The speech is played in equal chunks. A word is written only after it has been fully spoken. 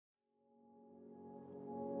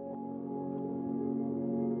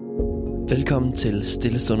Velkommen til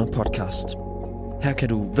Stille Stunder podcast. Her kan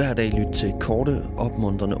du hver dag lytte til korte,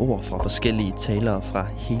 opmuntrende ord fra forskellige talere fra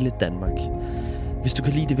hele Danmark. Hvis du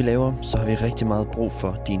kan lide det, vi laver, så har vi rigtig meget brug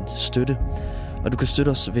for din støtte. Og du kan støtte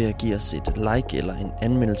os ved at give os et like eller en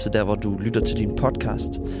anmeldelse der, hvor du lytter til din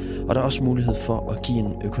podcast. Og der er også mulighed for at give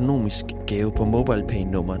en økonomisk gave på MobilePay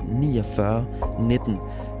nummer 49 19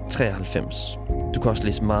 93. Du kan også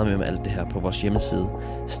læse meget mere om alt det her på vores hjemmeside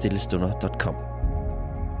stillestunder.com.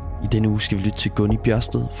 I denne uge skal vi lytte til Gunni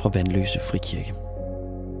Bjørsted fra Vandløse Frikirke.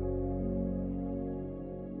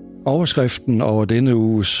 Overskriften over denne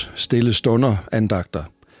uges stille stunder andagter.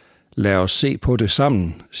 Lad os se på det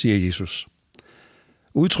sammen, siger Jesus.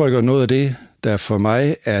 Udtrykker noget af det, der for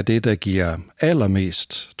mig er det, der giver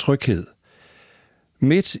allermest tryghed.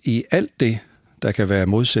 Midt i alt det, der kan være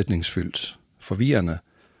modsætningsfyldt, forvirrende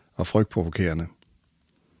og frygtprovokerende.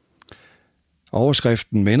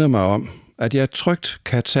 Overskriften minder mig om, at jeg trygt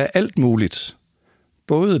kan tage alt muligt,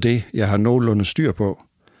 både det, jeg har nogenlunde styr på,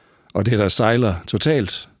 og det, der sejler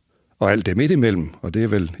totalt, og alt det midt imellem, og det er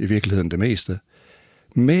vel i virkeligheden det meste,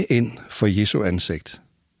 med ind for Jesu ansigt.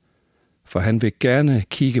 For han vil gerne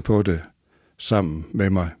kigge på det sammen med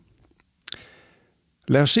mig.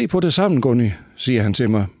 Lad os se på det sammen, Gunni, siger han til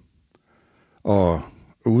mig. Og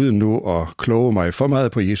uden nu at kloge mig for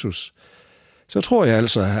meget på Jesus, så tror jeg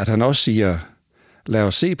altså, at han også siger, lad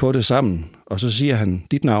os se på det sammen, og så siger han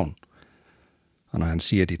dit navn. Og når han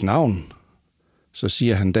siger dit navn, så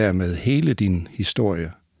siger han dermed hele din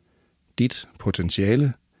historie, dit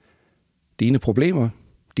potentiale, dine problemer,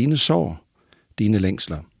 dine sorg, dine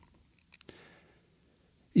længsler.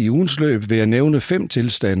 I ugens løb vil jeg nævne 5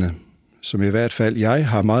 tilstande, som i hvert fald jeg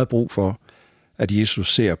har meget brug for, at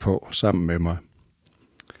Jesus ser på sammen med mig.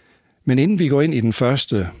 Men inden vi går ind i den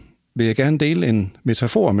første, vil jeg gerne dele en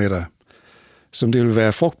metafor med dig, som det vil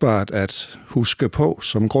være frugtbart at huske på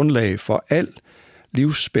som grundlag for al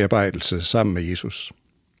livsbearbejdelse sammen med Jesus.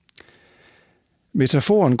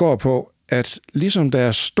 Metaforen går på, at ligesom der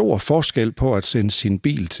er stor forskel på at sende sin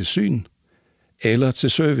bil til syn eller til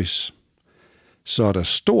service, så er der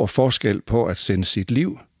stor forskel på at sende sit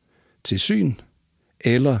liv til syn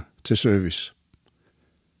eller til service.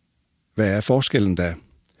 Hvad er forskellen da?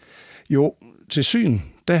 Jo, til syn,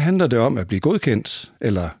 der handler det om at blive godkendt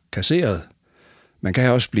eller kasseret. Man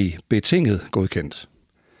kan også blive betinget godkendt.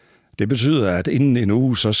 Det betyder, at inden en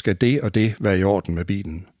uge, så skal det og det være i orden med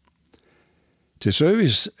bilen. Til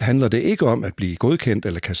service handler det ikke om at blive godkendt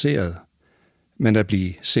eller kasseret, men at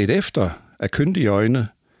blive set efter af kyndige øjne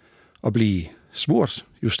og blive smurt,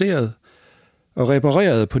 justeret og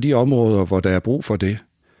repareret på de områder, hvor der er brug for det,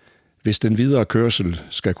 hvis den videre kørsel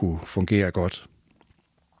skal kunne fungere godt.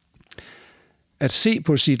 At se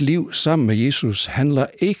på sit liv sammen med Jesus handler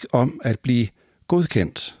ikke om at blive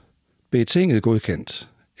godkendt, betinget godkendt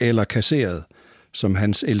eller kasseret som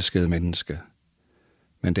hans elskede menneske.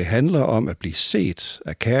 Men det handler om at blive set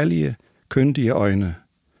af kærlige, kyndige øjne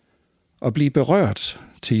og blive berørt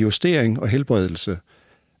til justering og helbredelse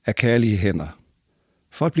af kærlige hænder.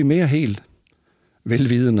 For at blive mere helt,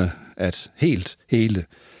 velvidende at helt hele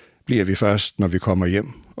bliver vi først, når vi kommer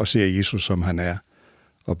hjem og ser Jesus, som han er,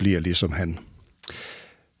 og bliver ligesom han.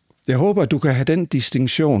 Jeg håber, at du kan have den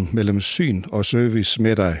distinktion mellem syn og service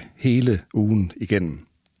med dig hele ugen igennem.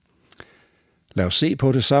 Lad os se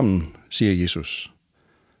på det sammen, siger Jesus.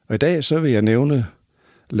 Og i dag så vil jeg nævne,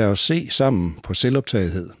 lad os se sammen på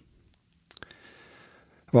selvoptagethed.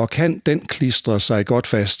 Hvor kan den klistre sig godt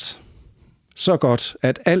fast? Så godt,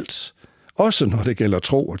 at alt, også når det gælder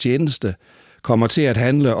tro og tjeneste, kommer til at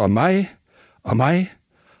handle om mig, og mig,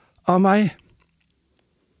 og mig.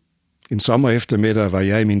 En sommer eftermiddag var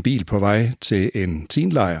jeg i min bil på vej til en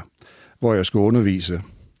teenlejr, hvor jeg skulle undervise.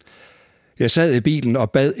 Jeg sad i bilen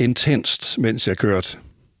og bad intenst, mens jeg kørte.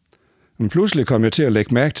 Men pludselig kom jeg til at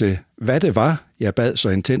lægge mærke til, hvad det var, jeg bad så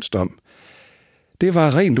intenst om. Det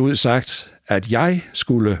var rent ud sagt, at jeg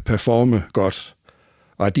skulle performe godt,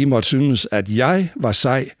 og at de måtte synes, at jeg var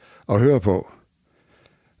sej at høre på.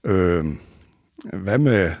 Hvad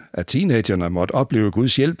med, at teenagerne måtte opleve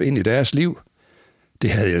Guds hjælp ind i deres liv? Det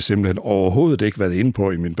havde jeg simpelthen overhovedet ikke været inde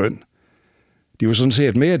på i min bøn. De var sådan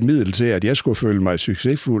set mere et middel til, at jeg skulle føle mig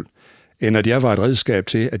succesfuld, end at jeg var et redskab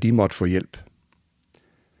til, at de måtte få hjælp.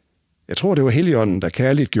 Jeg tror, det var Helligånden, der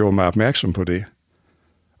kærligt gjorde mig opmærksom på det.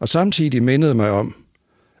 Og samtidig mindede mig om,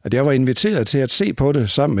 at jeg var inviteret til at se på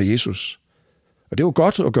det sammen med Jesus. Og det var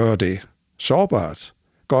godt at gøre det. Sårbart,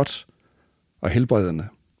 godt og helbredende.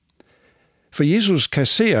 For Jesus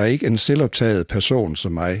kasserer ikke en selvoptaget person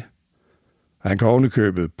som mig. Og han kan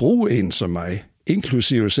ovenikøbet bruge en som mig,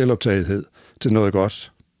 inklusive selvoptagethed, til noget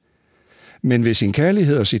godt. Men ved sin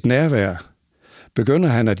kærlighed og sit nærvær begynder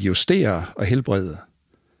han at justere og helbrede.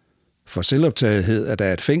 For selvoptagethed er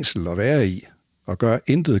der et fængsel at være i, og gør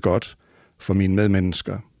intet godt for mine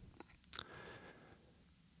medmennesker.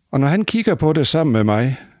 Og når han kigger på det sammen med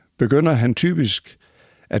mig, begynder han typisk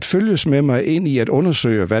at følges med mig ind i at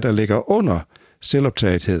undersøge, hvad der ligger under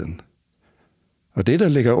selvoptagetheden. Og det, der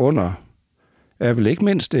ligger under, er vel ikke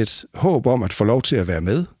mindst et håb om at få lov til at være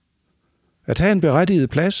med, at have en berettiget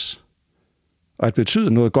plads, og at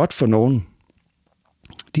betyde noget godt for nogen.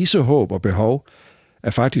 Disse håb og behov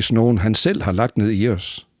er faktisk nogen, han selv har lagt ned i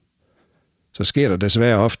os. Så sker der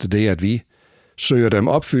desværre ofte det, at vi søger dem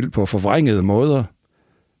opfyldt på forvrængede måder,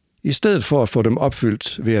 i stedet for at få dem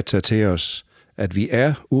opfyldt ved at tage til os, at vi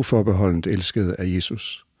er uforbeholdent elskede af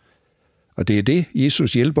Jesus. Og det er det,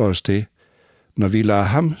 Jesus hjælper os til, når vi lader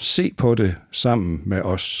ham se på det sammen med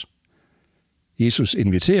os. Jesus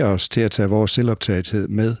inviterer os til at tage vores selvoptagethed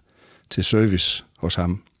med til service hos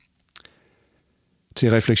ham.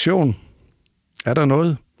 Til refleksion, er der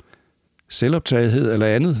noget, selvoptagethed eller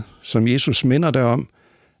andet, som Jesus minder dig om,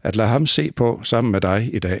 at lade ham se på sammen med dig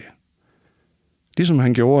i dag? Ligesom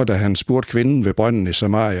han gjorde, da han spurgte kvinden ved brønden i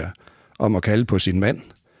Samaria om at kalde på sin mand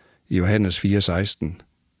i Johannes 4:16.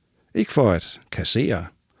 Ikke for at kassere,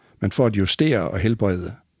 men for at justere og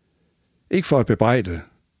helbrede. Ikke for at bebrejde,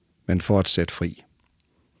 men for at sætte fri.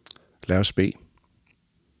 Lad os bede.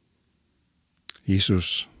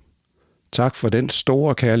 Jesus, tak for den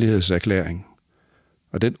store kærlighedserklæring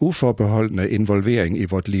og den uforbeholdne involvering i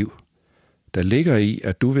vort liv, der ligger i,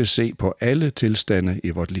 at du vil se på alle tilstande i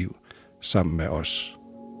vort liv sammen med os.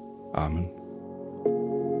 Amen.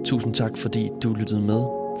 Tusind tak, fordi du lyttede med.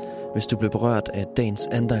 Hvis du blev berørt af dagens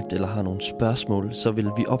andagt eller har nogle spørgsmål, så vil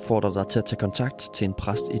vi opfordre dig til at tage kontakt til en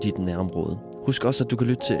præst i dit nærområde. Husk også, at du kan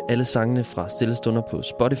lytte til alle sangene fra Stille Stunder på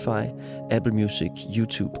Spotify, Apple Music,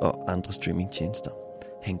 YouTube og andre streamingtjenester.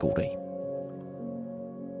 Ha' en god dag.